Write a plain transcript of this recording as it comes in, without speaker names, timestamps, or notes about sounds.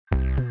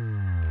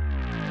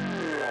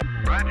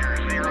Roger,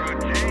 0J.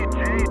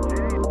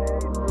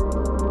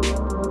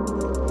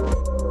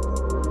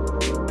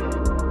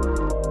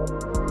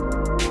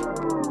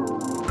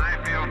 I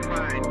feel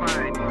fine.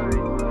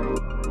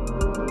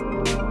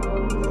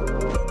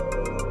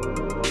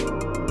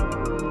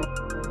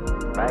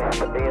 Nice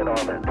to be in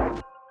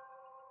orbit.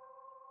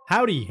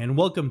 Howdy, and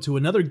welcome to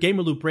another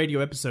Gamer Loop Radio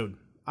episode.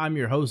 I'm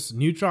your host,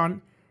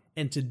 Neutron,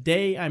 and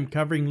today I'm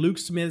covering Luke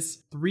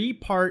Smith's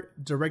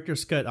 3-part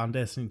Director's Cut on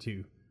Destiny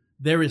 2.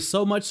 There is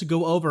so much to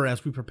go over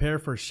as we prepare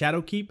for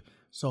Shadowkeep,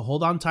 so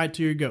hold on tight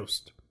to your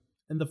ghost.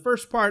 In the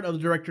first part of the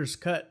Director's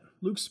Cut,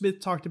 Luke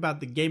Smith talked about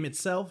the game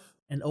itself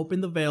and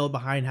opened the veil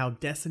behind how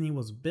Destiny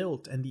was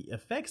built and the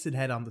effects it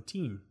had on the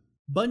team.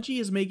 Bungie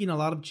is making a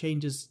lot of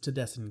changes to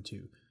Destiny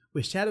 2,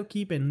 with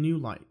Shadowkeep and New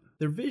Light.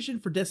 Their vision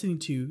for Destiny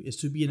 2 is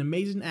to be an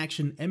amazing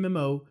action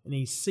MMO in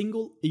a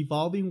single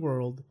evolving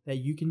world that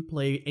you can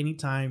play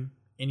anytime,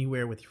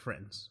 anywhere with your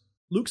friends.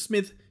 Luke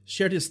Smith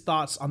shared his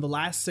thoughts on the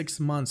last 6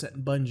 months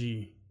at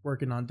Bungie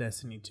working on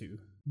Destiny 2.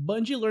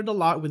 Bungie learned a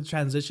lot with the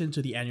transition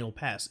to the annual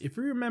pass. If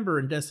you remember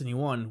in Destiny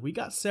 1, we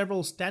got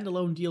several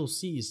standalone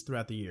DLCs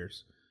throughout the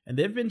years, and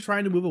they've been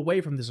trying to move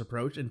away from this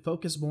approach and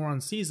focus more on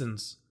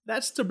seasons.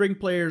 That's to bring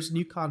players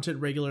new content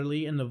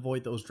regularly and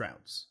avoid those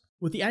droughts.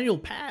 With the annual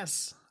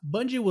pass,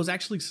 Bungie was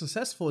actually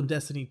successful in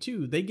Destiny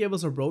 2. They gave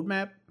us a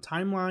roadmap,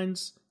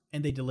 timelines,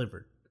 and they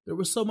delivered. There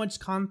was so much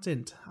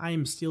content, I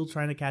am still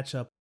trying to catch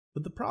up.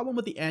 But the problem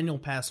with the annual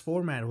pass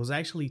format was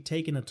actually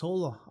taking a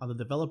toll on the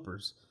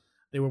developers.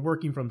 They were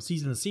working from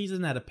season to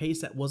season at a pace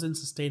that wasn't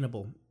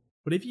sustainable.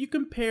 But if you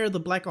compare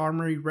the Black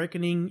Armory,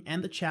 Reckoning,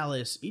 and the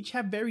Chalice, each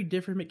have very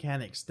different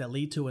mechanics that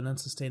lead to an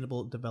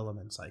unsustainable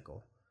development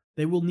cycle.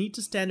 They will need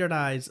to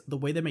standardize the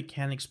way the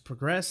mechanics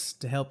progress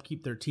to help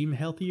keep their team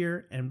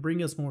healthier and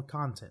bring us more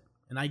content.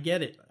 And I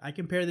get it. I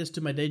compare this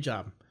to my day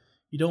job.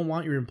 You don't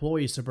want your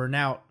employees to burn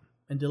out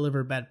and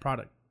deliver bad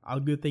product. All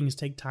good things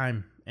take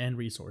time and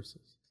resources.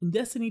 In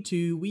Destiny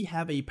 2, we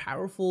have a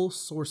powerful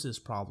sources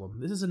problem.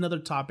 This is another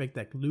topic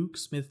that Luke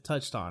Smith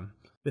touched on.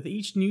 With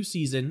each new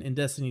season in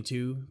Destiny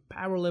 2,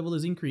 power level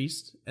is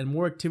increased and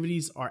more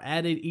activities are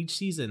added each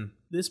season.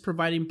 This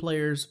providing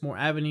players more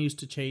avenues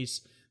to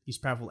chase these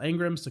powerful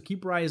engrams to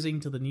keep rising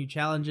to the new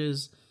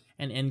challenges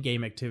and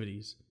endgame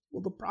activities.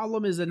 Well, the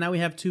problem is that now we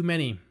have too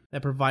many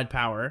that provide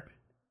power,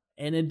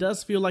 and it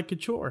does feel like a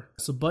chore.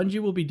 So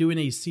Bungie will be doing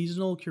a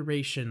seasonal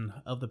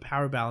curation of the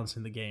power balance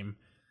in the game.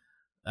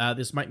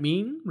 This might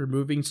mean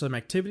removing some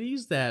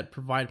activities that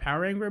provide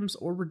power engrams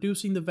or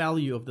reducing the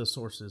value of the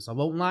sources. I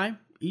won't lie,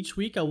 each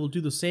week I will do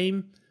the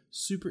same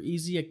super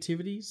easy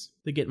activities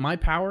to get my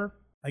power.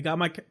 I got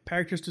my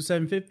characters to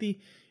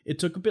 750. It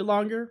took a bit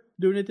longer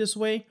doing it this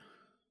way,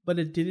 but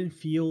it didn't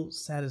feel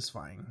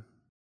satisfying.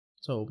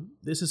 So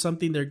this is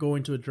something they're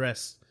going to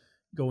address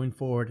going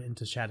forward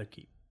into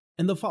Shadowkeep.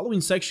 In the following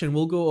section,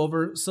 we'll go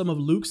over some of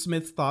Luke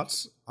Smith's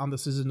thoughts on the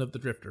Season of the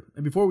Drifter.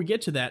 And before we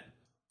get to that,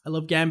 I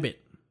love Gambit.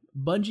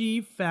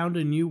 Bungie found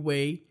a new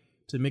way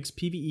to mix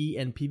PvE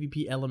and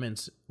PvP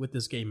elements with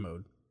this game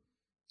mode.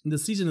 In the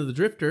Season of the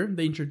Drifter,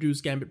 they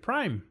introduced Gambit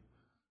Prime.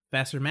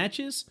 Faster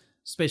matches,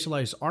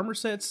 specialized armor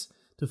sets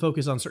to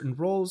focus on certain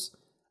roles,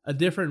 a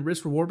different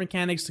risk-reward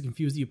mechanics to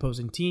confuse the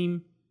opposing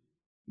team.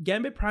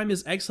 Gambit Prime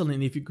is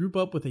excellent if you group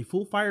up with a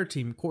full fire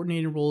team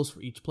coordinating roles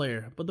for each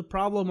player, but the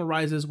problem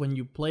arises when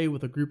you play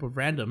with a group of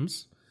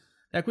randoms.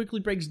 That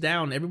quickly breaks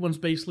down, everyone's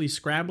basically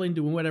scrambling,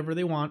 doing whatever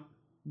they want.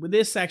 With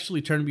this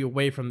actually turned me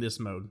away from this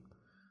mode.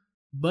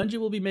 Bungie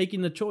will be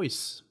making a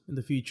choice in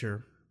the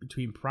future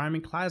between Prime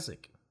and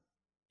Classic.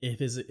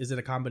 Is it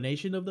a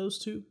combination of those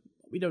two?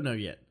 We don't know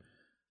yet.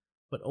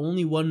 But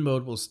only one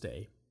mode will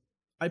stay.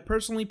 I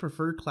personally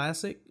prefer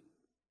Classic,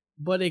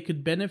 but it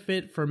could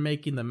benefit from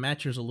making the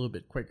matches a little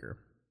bit quicker.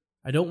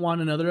 I don't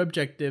want another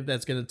objective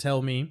that's going to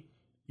tell me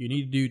you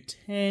need to do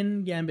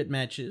 10 Gambit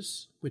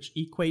matches, which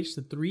equates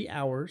to 3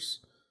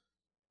 hours.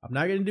 I'm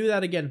not going to do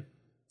that again.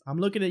 I'm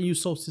looking at you,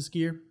 Solstice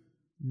Gear.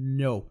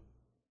 No.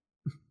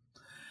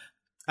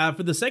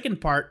 For the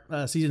second part,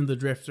 Season of the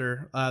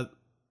Drifter,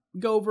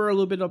 go over a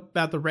little bit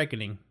about the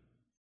Reckoning.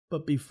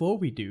 But before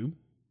we do,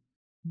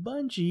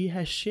 Bungie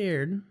has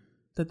shared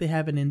that they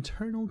have an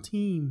internal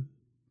team,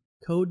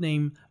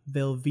 codenamed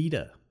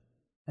Velveeta,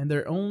 and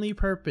their only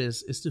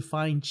purpose is to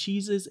find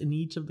cheeses in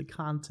each of the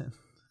content.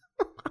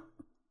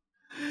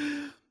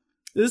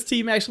 This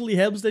team actually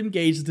helps them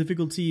gauge the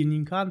difficulty in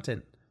new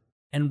content.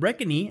 And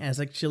Reckoning has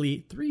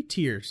actually 3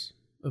 tiers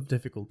of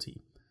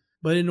difficulty.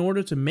 But in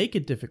order to make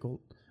it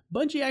difficult,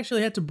 Bungie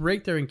actually had to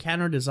break their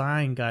encounter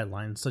design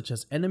guidelines, such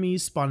as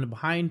enemies spawning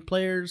behind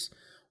players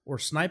or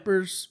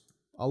snipers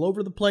all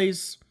over the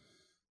place.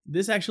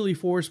 This actually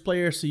forced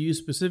players to use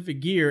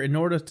specific gear in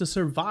order to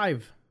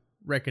survive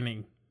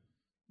Reckoning.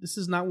 This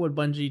is not what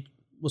Bungie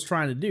was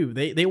trying to do.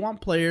 They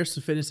want players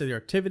to finish their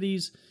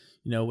activities,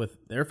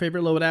 with their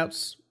favorite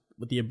loadouts,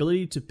 with the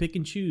ability to pick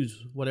and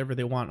choose whatever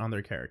they want on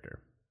their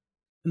character.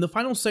 In the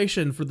final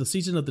section for the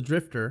Season of the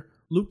Drifter,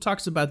 Luke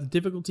talks about the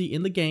difficulty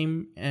in the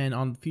game and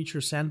on future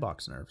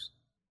sandbox nerfs.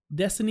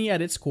 Destiny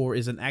at its core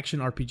is an action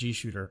RPG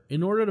shooter.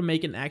 In order to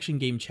make an action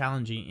game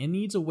challenging, it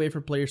needs a way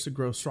for players to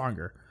grow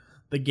stronger.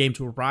 The game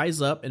to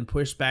rise up and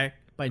push back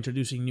by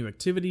introducing new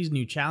activities,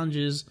 new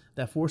challenges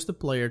that force the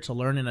player to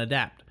learn and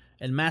adapt,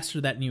 and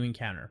master that new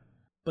encounter.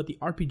 But the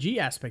RPG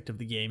aspect of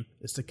the game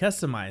is to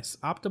customize,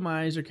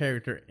 optimize your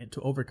character, and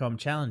to overcome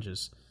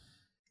challenges.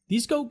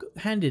 These go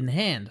hand in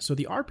hand, so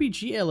the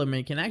RPG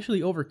element can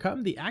actually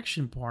overcome the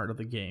action part of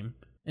the game,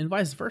 and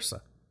vice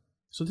versa.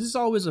 So this is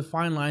always a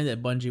fine line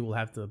that Bungie will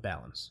have to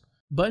balance.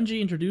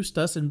 Bungie introduced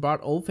us and brought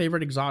old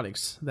favorite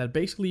exotics that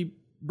basically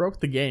broke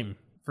the game.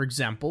 For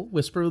example,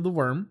 Whisper of the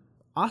Worm,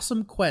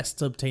 awesome quest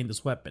to obtain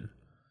this weapon.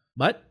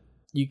 But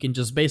you can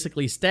just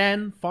basically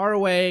stand far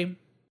away,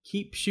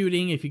 keep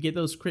shooting if you get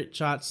those crit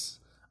shots,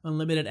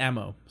 unlimited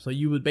ammo. So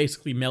you would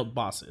basically melt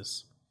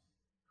bosses.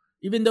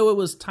 Even though it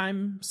was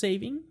time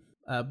saving,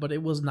 but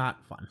it was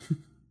not fun.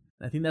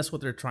 I think that's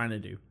what they're trying to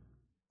do.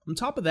 On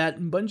top of that,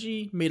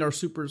 Bungie made our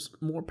supers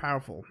more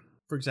powerful.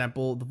 For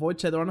example, the Void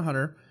Tether on a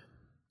Hunter,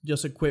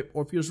 just equip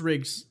Orpheus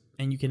Rigs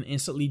and you can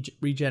instantly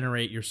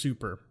regenerate your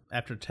super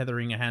after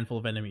tethering a handful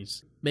of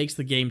enemies. Makes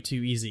the game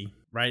too easy,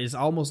 right? It's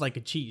almost like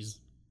a cheese.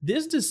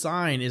 This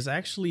design is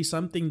actually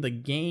something the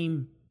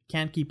game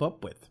can't keep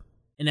up with.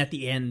 And at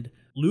the end,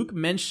 Luke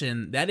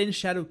mentioned that in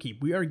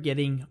Shadowkeep we are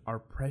getting our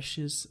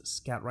precious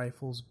scout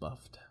rifles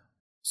buffed.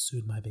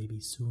 Soon, my baby,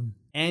 soon.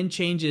 And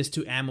changes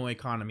to ammo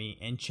economy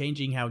and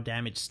changing how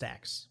damage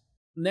stacks.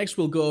 Next,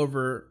 we'll go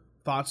over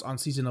thoughts on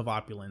Season of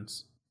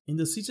Opulence. In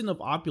the Season of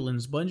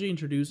Opulence, Bungie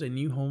introduced a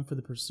new home for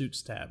the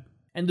Pursuits tab.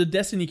 And the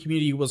Destiny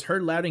community was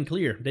heard loud and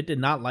clear. They did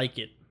not like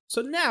it.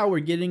 So now we're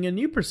getting a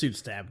new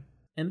Pursuits tab.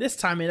 And this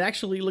time it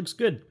actually looks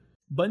good.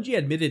 Bungie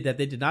admitted that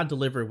they did not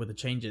deliver with the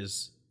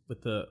changes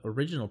with the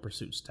original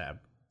Pursuits tab.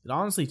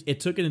 It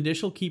took an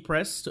initial key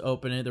press to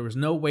open it. There was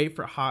no wait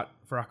for a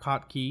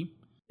hotkey.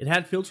 It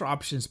had filter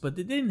options, but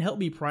they didn't help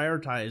me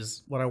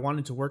prioritize what I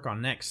wanted to work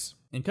on next.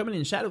 And coming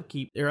in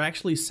Shadowkeep, they're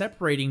actually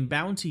separating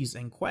bounties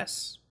and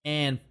quests.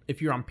 And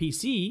if you're on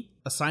PC,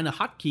 assign a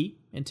hotkey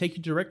and take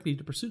you directly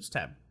to Pursuits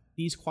tab.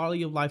 These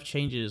quality of life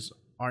changes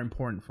are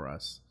important for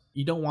us.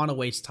 You don't want to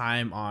waste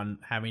time on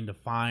having to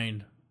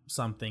find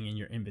something in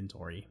your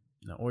inventory,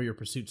 or your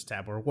Pursuits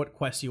tab, or what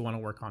quests you want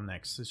to work on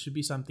next. It should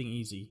be something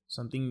easy,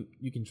 something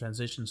you can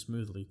transition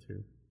smoothly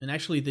through. And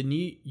actually, the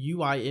new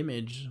UI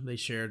image they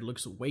shared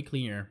looks way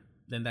cleaner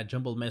than that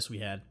jumbled mess we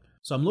had.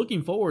 So I'm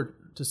looking forward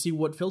to see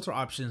what filter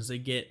options they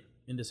get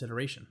in this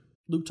iteration.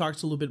 Luke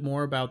talks a little bit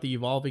more about the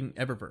evolving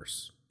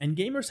Eververse. And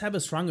gamers have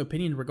a strong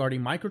opinion regarding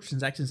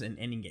microtransactions in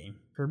any game.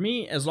 For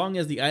me, as long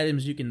as the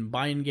items you can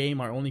buy in-game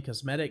are only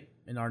cosmetic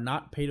and are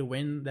not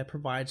pay-to-win that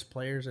provides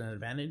players an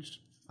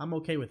advantage, I'm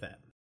okay with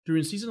that.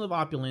 During Season of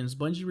Opulence,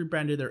 Bungie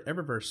rebranded their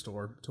Eververse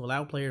store to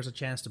allow players a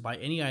chance to buy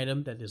any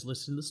item that is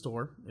listed in the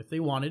store if they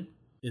wanted.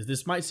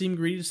 This might seem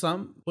greedy to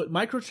some, but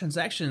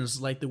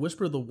microtransactions like the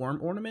Whisper of the Worm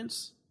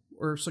ornaments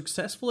were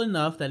successful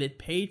enough that it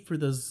paid for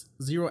the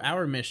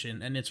 0-hour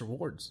mission and its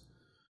rewards.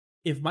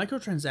 If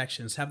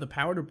microtransactions have the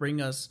power to bring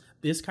us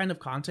this kind of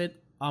content,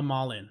 I'm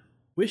all in.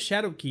 With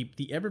Shadowkeep,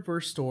 the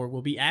Eververse store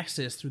will be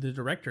accessed through the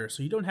director,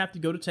 so you don't have to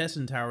go to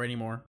Tessin Tower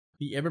anymore.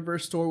 The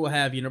Eververse store will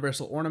have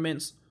universal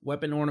ornaments,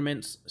 weapon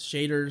ornaments,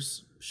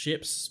 shaders,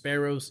 ships,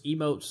 sparrows,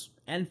 emotes,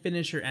 and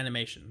finisher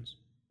animations.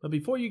 But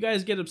before you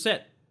guys get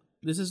upset,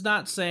 this is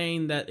not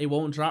saying that it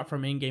won't drop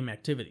from in-game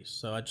activities,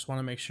 so I just want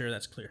to make sure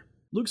that's clear.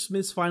 Luke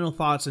Smith's final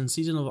thoughts in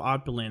Season of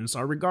Opulence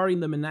are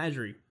regarding the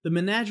Menagerie. The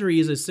Menagerie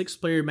is a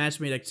 6-player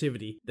match-made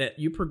activity that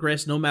you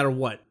progress no matter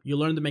what. You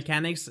learn the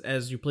mechanics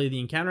as you play the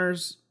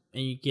encounters,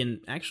 and you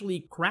can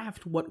actually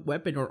craft what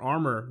weapon or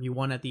armor you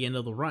want at the end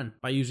of the run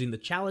by using the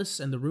chalice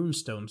and the rune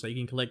stones that you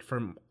can collect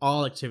from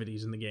all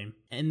activities in the game.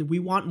 And we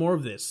want more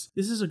of this.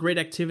 This is a great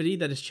activity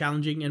that is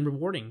challenging and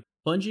rewarding.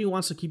 Bungie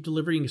wants to keep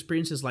delivering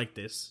experiences like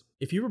this.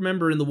 If you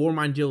remember in the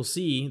Warmind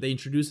DLC, they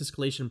introduced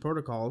escalation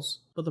protocols,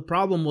 but the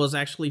problem was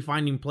actually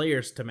finding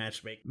players to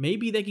matchmake.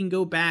 Maybe they can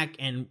go back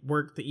and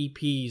work the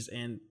EPs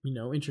and,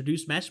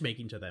 introduce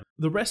matchmaking to them.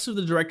 The rest of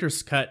the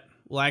director's cut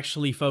will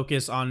actually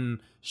focus on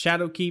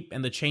Shadowkeep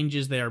and the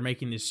changes they are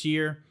making this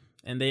year,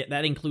 and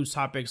that includes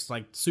topics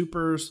like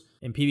supers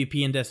in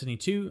PvP and Destiny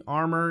 2,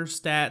 armor,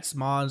 stats,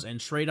 mods, and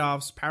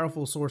trade-offs,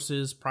 powerful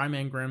sources, prime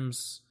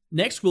engrams.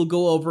 Next, we'll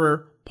go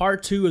over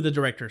Part 2 of the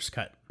Director's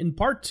Cut. In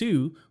Part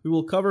 2, we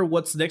will cover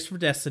what's next for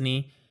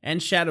Destiny and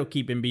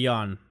Shadowkeep and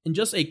beyond. In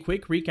just a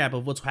quick recap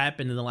of what's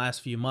happened in the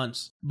last few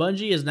months,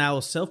 Bungie is now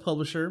a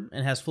self-publisher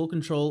and has full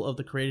control of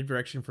the creative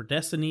direction for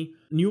Destiny.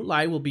 New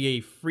Light will be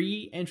a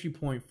free entry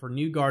point for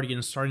new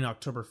Guardians starting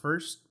October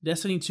 1st.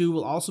 Destiny 2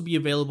 will also be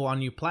available on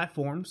new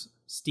platforms,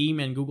 Steam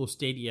and Google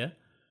Stadia.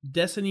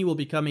 Destiny will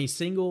become a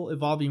single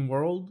evolving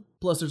world,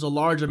 plus there's a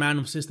large amount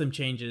of system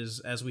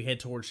changes as we head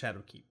towards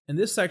Shadowkeep. In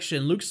this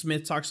section, Luke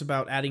Smith talks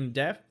about adding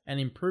depth and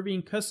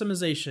improving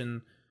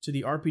customization to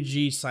the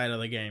RPG side of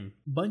the game.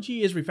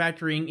 Bungie is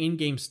refactoring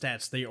in-game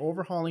stats. They're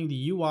overhauling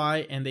the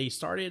UI and they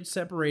started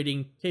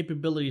separating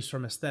capabilities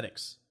from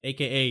aesthetics,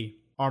 aka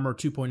Armor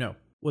 2.0.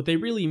 What they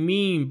really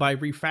mean by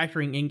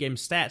refactoring in-game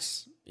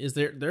stats is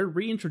they're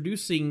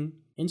reintroducing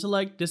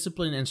Intellect,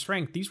 Discipline, and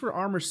Strength, these were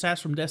armor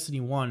stats from Destiny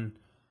 1,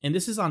 and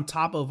this is on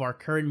top of our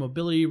current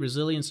Mobility,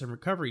 Resilience, and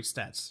Recovery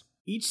stats.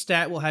 Each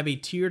stat will have a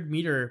tiered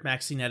meter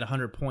maxing at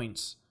 100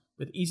 points,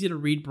 with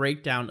easy-to-read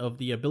breakdown of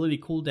the ability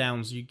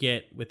cooldowns you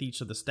get with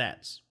each of the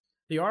stats.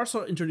 They are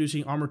also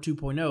introducing Armor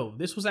 2.0.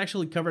 This was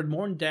actually covered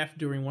more in depth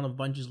during one of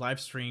Bungie's live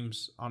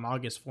streams on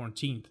August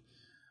 14th.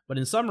 But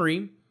in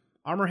summary,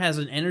 Armor has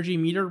an energy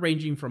meter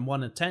ranging from 1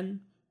 to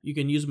 10. You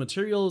can use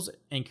materials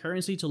and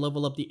currency to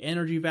level up the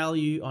energy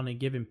value on a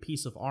given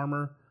piece of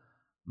armor.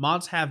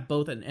 Mods have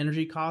both an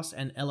energy cost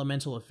and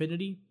elemental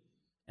affinity.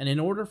 And in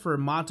order for a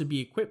mod to be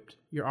equipped,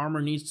 your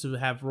armor needs to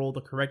have rolled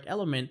the correct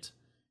element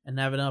and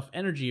have enough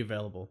energy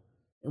available.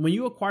 And when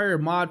you acquire a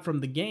mod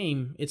from the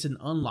game, it's an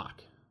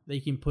unlock that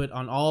you can put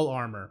on all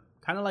armor,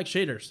 kind of like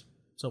shaders.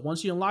 So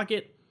once you unlock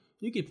it,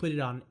 you can put it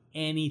on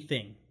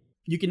anything.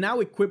 You can now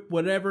equip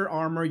whatever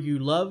armor you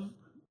love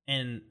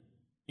and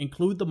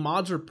include the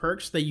mods or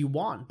perks that you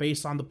want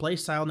based on the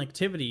playstyle and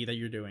activity that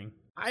you're doing.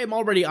 I am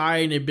already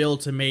eyeing a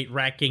build to make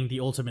Rat King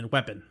the ultimate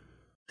weapon.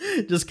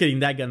 Just kidding,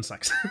 that gun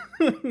sucks.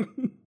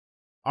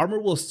 Armor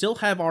will still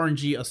have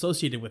RNG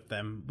associated with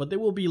them, but they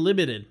will be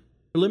limited.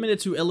 They're limited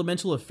to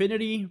elemental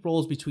affinity,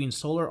 rolls between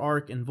Solar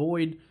Arc and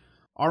Void,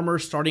 armor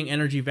starting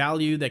energy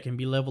value that can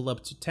be leveled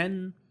up to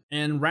 10,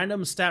 and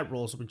random stat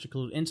rolls which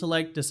include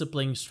Intellect,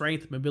 Discipline,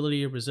 Strength,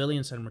 Mobility,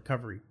 Resilience, and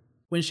Recovery.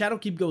 When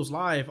Shadowkeep goes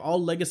live,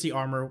 all legacy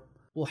armor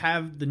will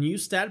have the new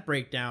stat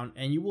breakdown,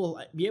 and you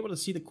will be able to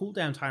see the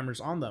cooldown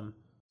timers on them.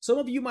 Some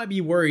of you might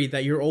be worried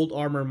that your old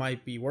armor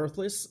might be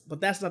worthless,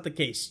 but that's not the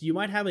case. You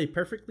might have a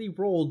perfectly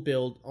rolled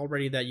build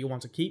already that you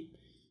want to keep.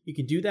 You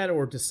can do that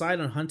or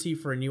decide on hunting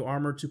for a new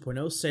Armor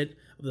 2.0 set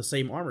of the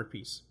same armor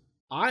piece.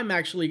 I'm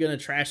actually going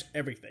to trash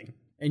everything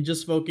and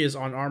just focus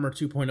on Armor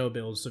 2.0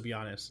 builds, to be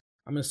honest.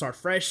 I'm going to start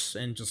fresh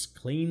and just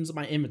cleanse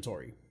my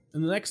inventory.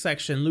 In the next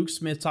section, Luke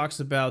Smith talks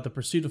about the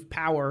pursuit of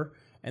power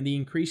and the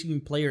increasing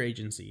player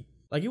agency.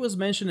 Like it was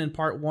mentioned in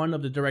part 1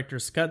 of the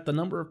Director's Cut, the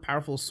number of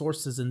powerful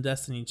sources in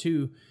Destiny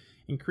 2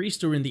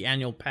 increased during the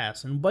annual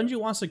pass, and Bungie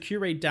wants to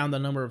curate down the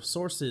number of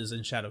sources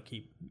in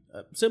Shadowkeep,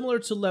 similar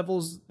to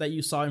levels that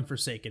you saw in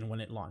Forsaken when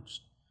it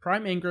launched.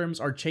 Prime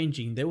engrams are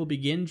changing. They will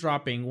begin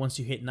dropping once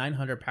you hit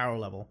 900 power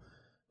level,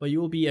 but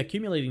you will be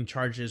accumulating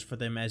charges for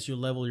them as you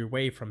level your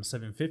way from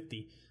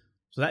 750.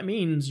 So that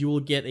means you will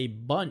get a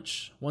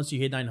bunch once you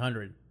hit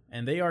 900,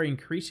 and they are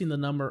increasing the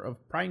number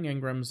of prime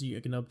engrams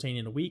you can obtain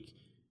in a week,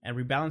 and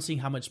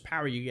rebalancing how much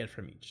power you get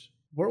from each.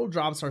 World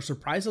drops are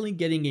surprisingly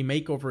getting a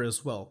makeover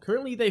as well.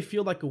 Currently they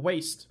feel like a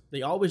waste.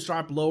 They always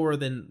drop lower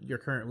than your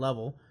current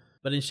level,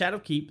 but in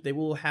Shadowkeep they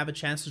will have a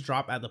chance to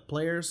drop at the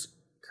player's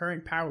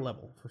current power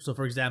level. So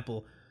for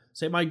example,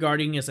 say my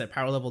Guardian is at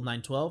power level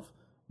 912,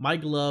 my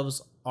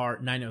gloves are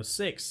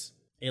 906.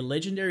 A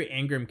legendary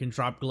engram can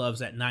drop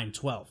gloves at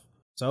 912.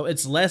 So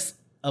it's less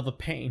of a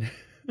pain.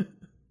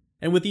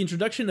 And with the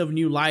introduction of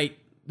new light,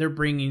 they're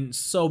bringing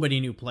so many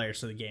new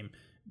players to the game.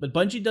 But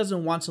Bungie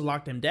doesn't want to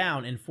lock them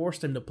down and force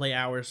them to play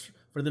hours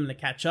for them to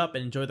catch up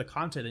and enjoy the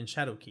content in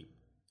Shadowkeep,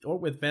 or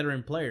with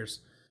veteran players.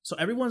 So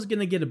everyone's going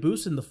to get a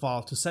boost in the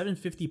fall to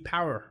 750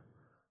 power.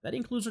 That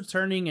includes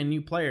returning and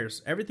new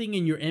players. Everything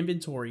in your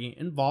inventory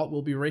and vault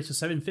will be raised to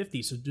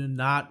 750, so do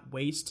not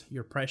waste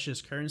your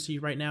precious currency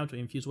right now to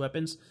infuse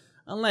weapons,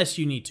 unless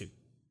you need to,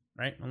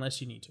 right? Unless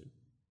you need to.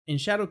 In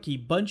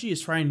Shadowkeep, Bungie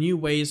is trying new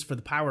ways for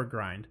the power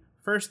grind.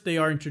 First, they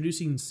are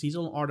introducing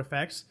seasonal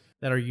artifacts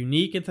that are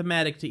unique and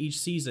thematic to each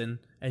season.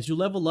 As you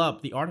level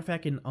up, the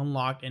artifact can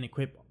unlock and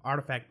equip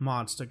artifact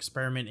mods to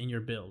experiment in your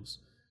builds.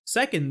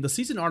 Second, the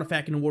season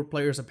artifact can award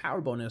players a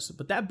power bonus,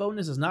 but that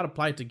bonus is not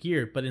applied to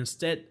gear, but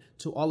instead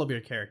to all of your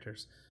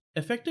characters,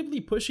 effectively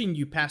pushing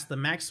you past the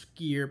max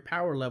gear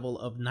power level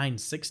of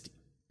 960.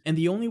 And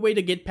the only way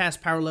to get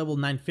past power level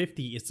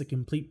 950 is to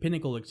complete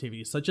pinnacle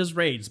activities, such as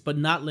raids, but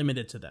not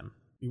limited to them.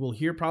 You will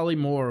hear probably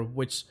more of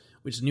which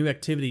new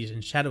activities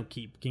in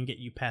Shadowkeep can get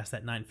you past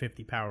that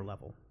 950 power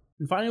level.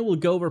 And finally, we'll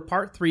go over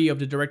part 3 of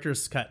the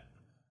Director's Cut.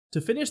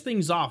 To finish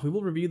things off, we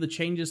will review the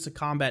changes to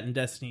combat in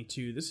Destiny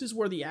 2. This is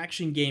where the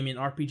action game and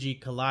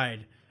RPG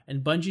collide,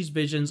 and Bungie's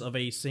visions of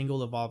a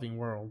single evolving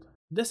world.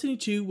 Destiny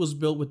 2 was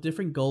built with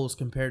different goals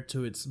compared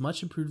to its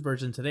much improved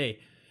version today,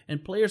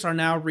 and players are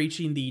now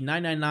reaching the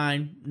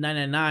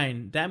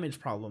 999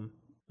 damage problem.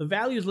 The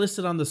values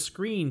listed on the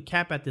screen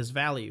cap at this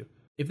value.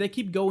 If they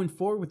keep going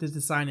forward with this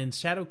design in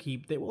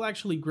Shadowkeep, they will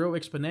actually grow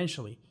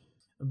exponentially.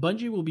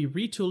 Bungie will be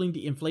retooling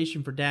the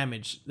inflation for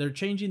damage. They're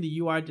changing the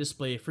UI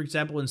display. For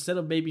example, instead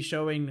of maybe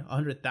showing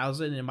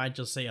 100,000, it might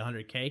just say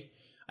 100k.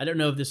 I don't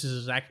know if this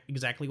is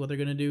exactly what they're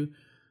going to do,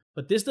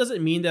 but this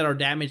doesn't mean that our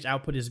damage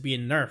output is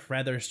being nerfed,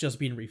 rather it's just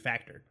being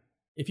refactored.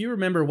 If you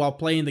remember, while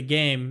playing the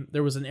game,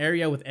 there was an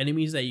area with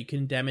enemies that you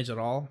couldn't damage at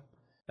all.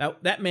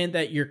 That meant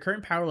that your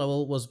current power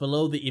level was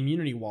below the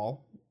immunity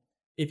wall.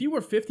 If you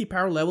were 50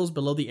 power levels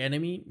below the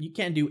enemy, you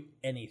can't do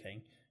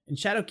anything. In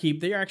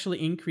Shadowkeep, they are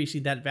actually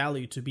increasing that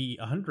value to be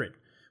 100,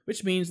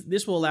 which means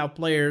this will allow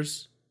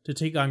players to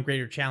take on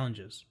greater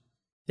challenges.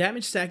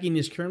 Damage stacking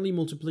is currently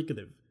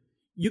multiplicative.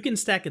 You can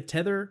stack a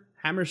tether,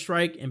 Hammer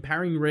Strike,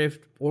 Empowering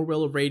Rift,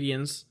 Orwell of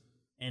Radiance,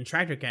 and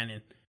Tractor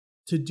Cannon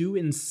to do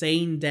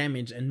insane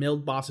damage and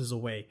melt bosses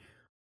away.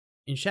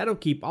 In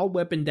Shadowkeep, all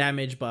weapon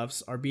damage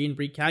buffs are being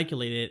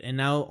recalculated, and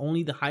now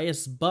only the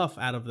highest buff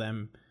out of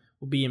them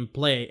will be in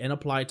play and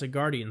applied to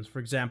Guardians. For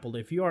example,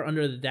 if you are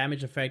under the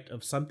damage effect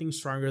of something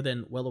stronger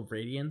than Well of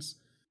Radiance,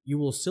 you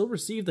will still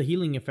receive the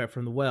healing effect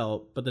from the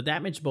well, but the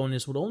damage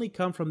bonus would only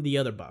come from the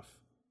other buff.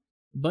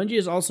 Bungie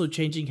is also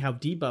changing how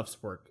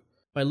debuffs work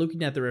by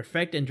looking at their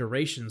effect and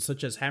duration,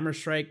 such as Hammer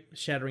Strike,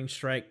 Shattering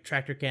Strike,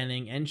 Tractor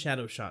Cannon, and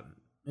Shadow Shot.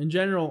 In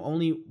general,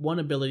 only one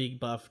ability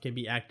buff can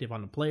be active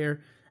on a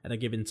player at a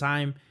given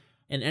time,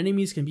 and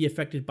enemies can be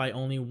affected by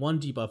only one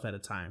debuff at a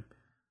time.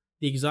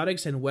 The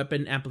exotics and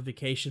weapon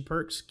amplification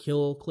perks,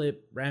 Kill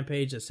Clip,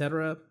 Rampage,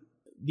 etc.,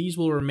 these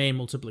will remain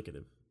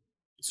multiplicative.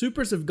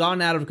 Supers have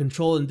gone out of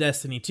control in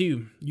Destiny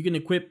 2. You can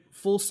equip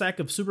full stack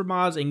of super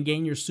mods and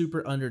gain your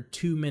super under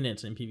 2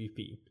 minutes in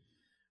PvP.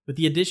 With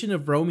the addition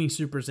of roaming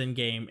supers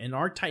in-game, an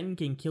Arctitan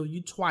can kill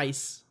you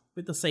twice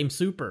with the same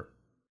super.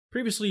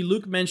 Previously,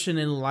 Luke mentioned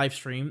in the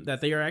livestream that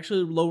they are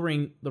actually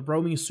lowering the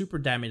roaming super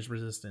damage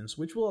resistance,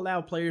 which will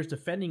allow players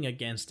defending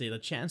against it a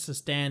chance to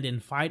stand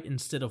and fight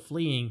instead of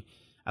fleeing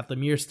at the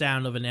mere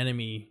sound of an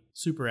enemy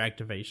super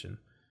activation.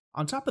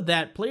 On top of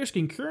that, players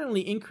can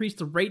currently increase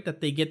the rate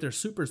that they get their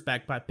supers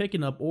back by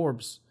picking up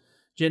orbs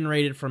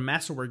generated from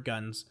Masterwork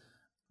guns.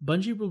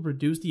 Bungie will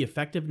reduce the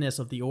effectiveness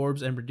of the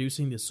orbs and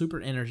reducing the super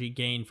energy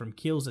gained from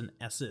kills and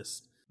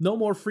assists. No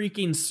more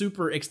freaking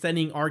super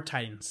extending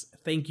Arctitans.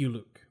 Thank you,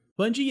 Luke.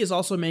 Bungie is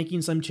also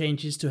making some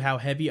changes to how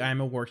heavy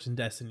ammo works in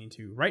Destiny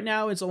 2. Right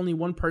now, it's only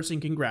one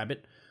person can grab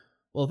it.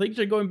 Well, things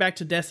are going back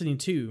to Destiny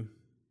 2,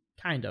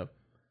 kind of,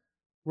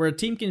 where a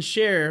team can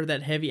share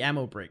that heavy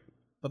ammo brick,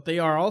 but they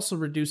are also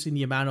reducing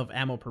the amount of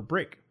ammo per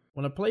brick.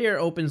 When a player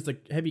opens the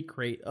heavy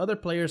crate, other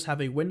players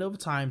have a window of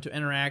time to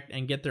interact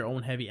and get their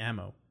own heavy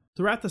ammo.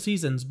 Throughout the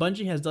seasons,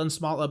 Bungie has done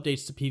small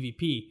updates to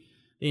PvP.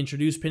 They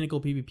introduced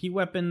Pinnacle PvP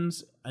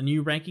weapons, a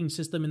new ranking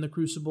system in the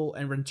Crucible,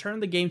 and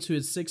returned the game to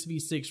its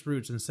 6v6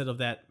 roots instead of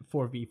that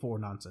 4v4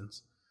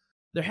 nonsense.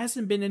 There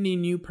hasn't been any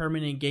new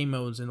permanent game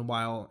modes in a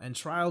while, and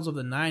Trials of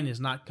the Nine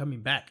is not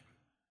coming back.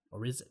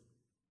 Or is it?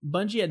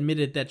 Bungie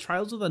admitted that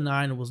Trials of the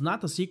Nine was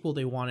not the sequel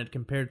they wanted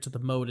compared to the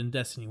mode in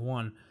Destiny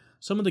 1.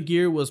 Some of the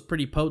gear was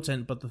pretty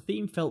potent, but the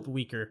theme felt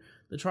weaker.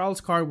 The Trials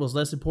card was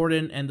less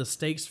important, and the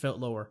stakes felt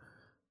lower.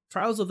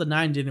 Trials of the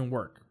Nine didn't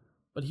work.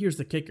 But here's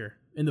the kicker.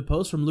 In the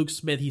post from Luke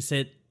Smith, he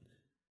said,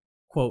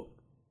 quote,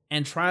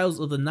 "And Trials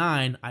of the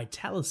Nine,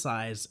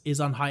 italicized,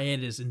 is on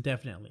hiatus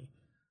indefinitely."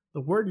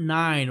 The word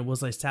 9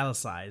 was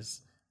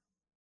italicized,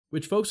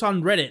 which folks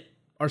on Reddit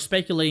are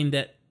speculating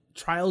that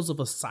Trials of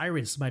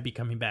Osiris might be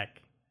coming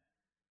back.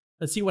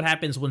 Let's see what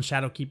happens when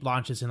Shadowkeep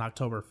launches in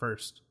October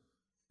 1st.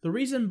 The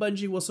reason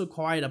Bungie was so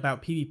quiet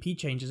about PvP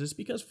changes is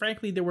because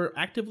frankly they were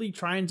actively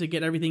trying to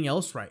get everything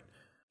else right.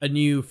 A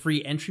new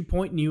free entry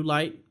point, New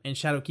Light, and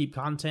Shadowkeep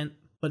content.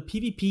 But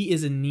PvP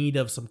is in need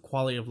of some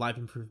quality of life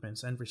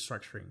improvements and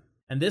restructuring.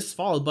 And this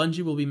fall,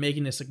 Bungie will be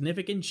making a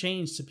significant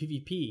change to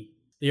PvP.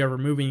 They are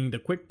removing the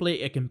Quick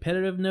Play and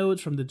competitive nodes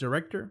from the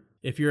Director.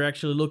 If you're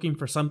actually looking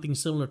for something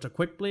similar to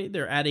Quick Play,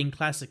 they're adding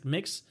Classic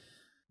Mix.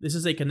 This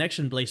is a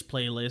connection-based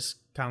playlist,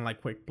 kind of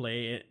like Quick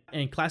Play,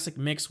 and Classic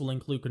Mix will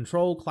include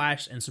Control,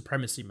 Clash, and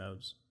Supremacy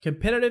modes.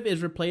 Competitive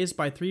is replaced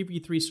by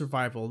 3v3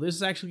 Survival. This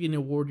is actually going to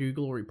award you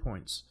glory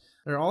points.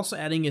 They're also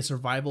adding a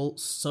Survival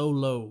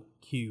Solo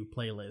queue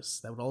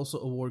playlist that would also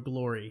award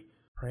glory.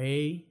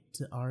 Pray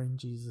to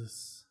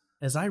RNGesus.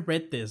 As I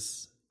read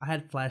this, I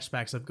had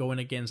flashbacks of going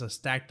against a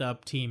stacked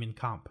up team in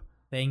comp.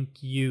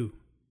 Thank you.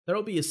 There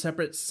will be a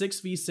separate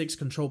 6v6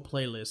 control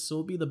playlist, so it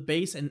will be the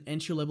base and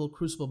entry level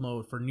Crucible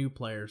mode for new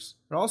players.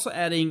 They're also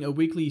adding a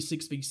weekly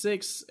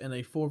 6v6 and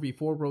a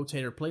 4v4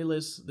 rotator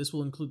playlist. This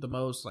will include the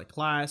modes like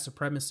Clash,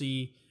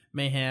 Supremacy,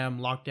 Mayhem,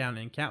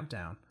 Lockdown, and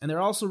Countdown. And they're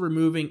also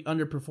removing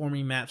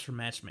underperforming maps from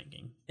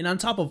matchmaking. And on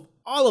top of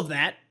all of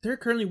that, they're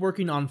currently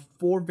working on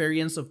 4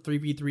 variants of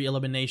 3v3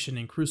 elimination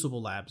in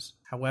Crucible Labs.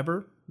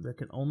 However, there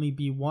can only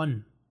be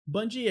one.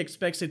 Bungie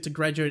expects it to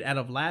graduate out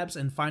of labs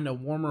and find a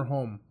warmer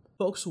home.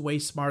 Folks way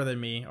smarter than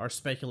me are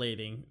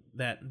speculating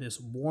that this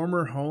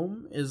warmer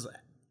home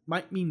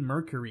might mean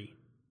Mercury.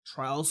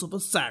 Trials of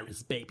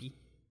Osiris, baby.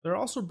 They're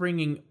also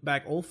bringing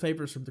back old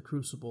favorites from the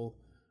Crucible.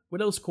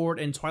 Widow's Court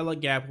and Twilight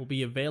Gap will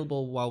be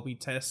available while we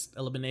test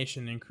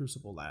elimination in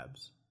Crucible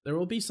Labs. There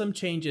will be some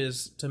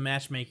changes to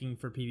matchmaking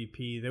for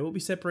PvP. They will be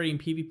separating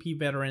PvP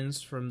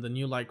veterans from the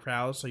New Light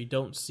crowd so you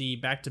don't see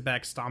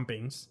back-to-back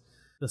stompings.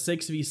 The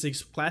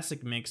 6v6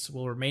 Classic Mix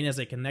will remain as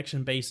a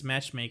connection-based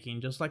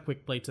matchmaking just like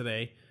Quick Play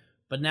today,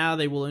 but now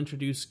they will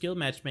introduce skill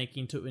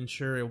matchmaking to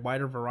ensure a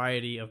wider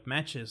variety of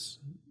matches,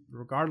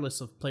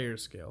 regardless of player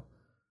skill.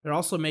 They're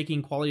also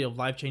making quality of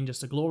life changes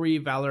to Glory,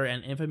 Valor,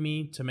 and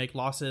Infamy to make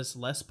losses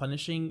less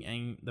punishing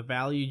and the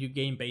value you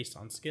gain based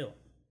on skill.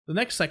 The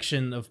next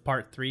section of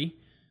Part 3,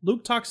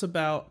 Luke talks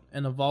about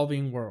an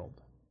evolving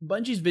world.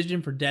 Bungie's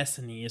vision for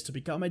Destiny is to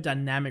become a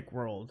dynamic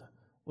world,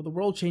 where the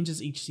world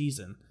changes each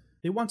season.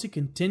 They want to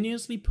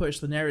continuously push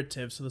the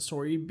narrative so the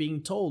story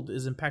being told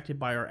is impacted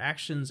by our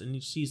actions in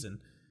each season.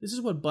 This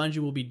is what Bungie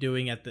will be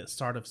doing at the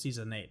start of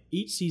Season 8.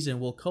 Each season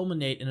will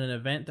culminate in an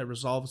event that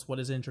resolves what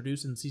is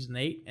introduced in Season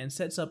 8 and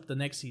sets up the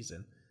next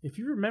season. If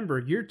you remember,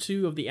 Year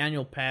 2 of the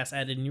annual pass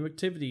added new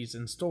activities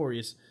and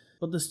stories,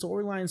 but the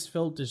storylines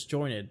felt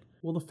disjointed.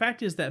 Well, the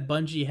fact is that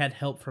Bungie had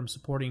help from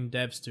supporting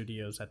dev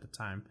studios at the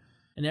time,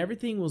 and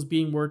everything was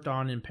being worked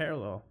on in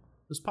parallel.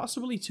 It was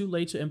possibly too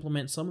late to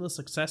implement some of the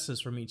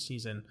successes from each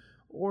season,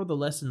 or the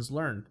lessons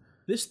learned.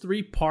 This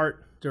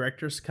 3-part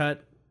director's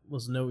cut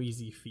was no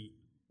easy feat,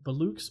 but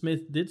Luke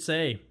Smith did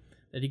say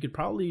that he could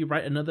probably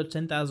write another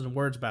 10,000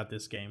 words about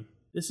this game.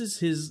 This is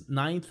his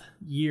 9th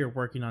year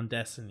working on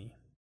Destiny.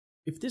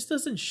 If this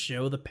doesn't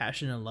show the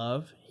passion and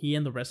love he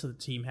and the rest of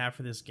the team have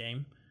for this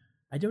game,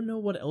 I don't know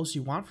what else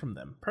you want from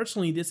them.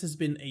 Personally, this has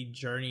been a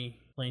journey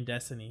playing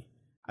Destiny.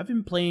 I've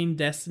been playing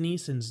Destiny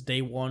since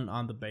day one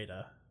on the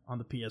beta, on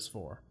the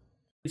PS4.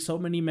 So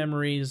many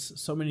memories,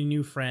 so many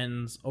new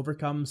friends,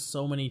 overcome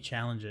so many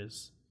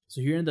challenges.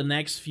 So here in the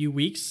next few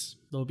weeks,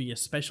 there'll be a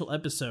special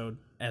episode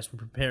as we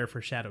prepare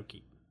for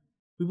Shadowkeep.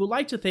 We would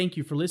like to thank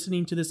you for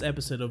listening to this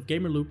episode of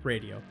Gamer Loop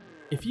Radio.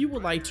 If you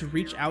would like to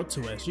reach out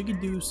to us, you can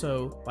do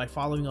so by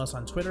following us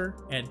on Twitter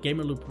at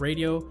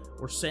GamerLoopRadio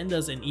or send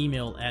us an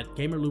email at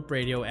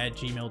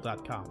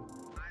gamerloopradio@gmail.com.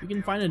 You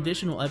can find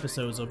additional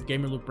episodes of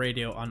Gamer Loop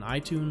Radio on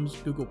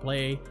iTunes, Google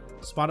Play,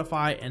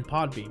 Spotify, and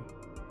Podbean.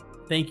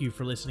 Thank you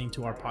for listening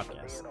to our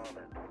podcast.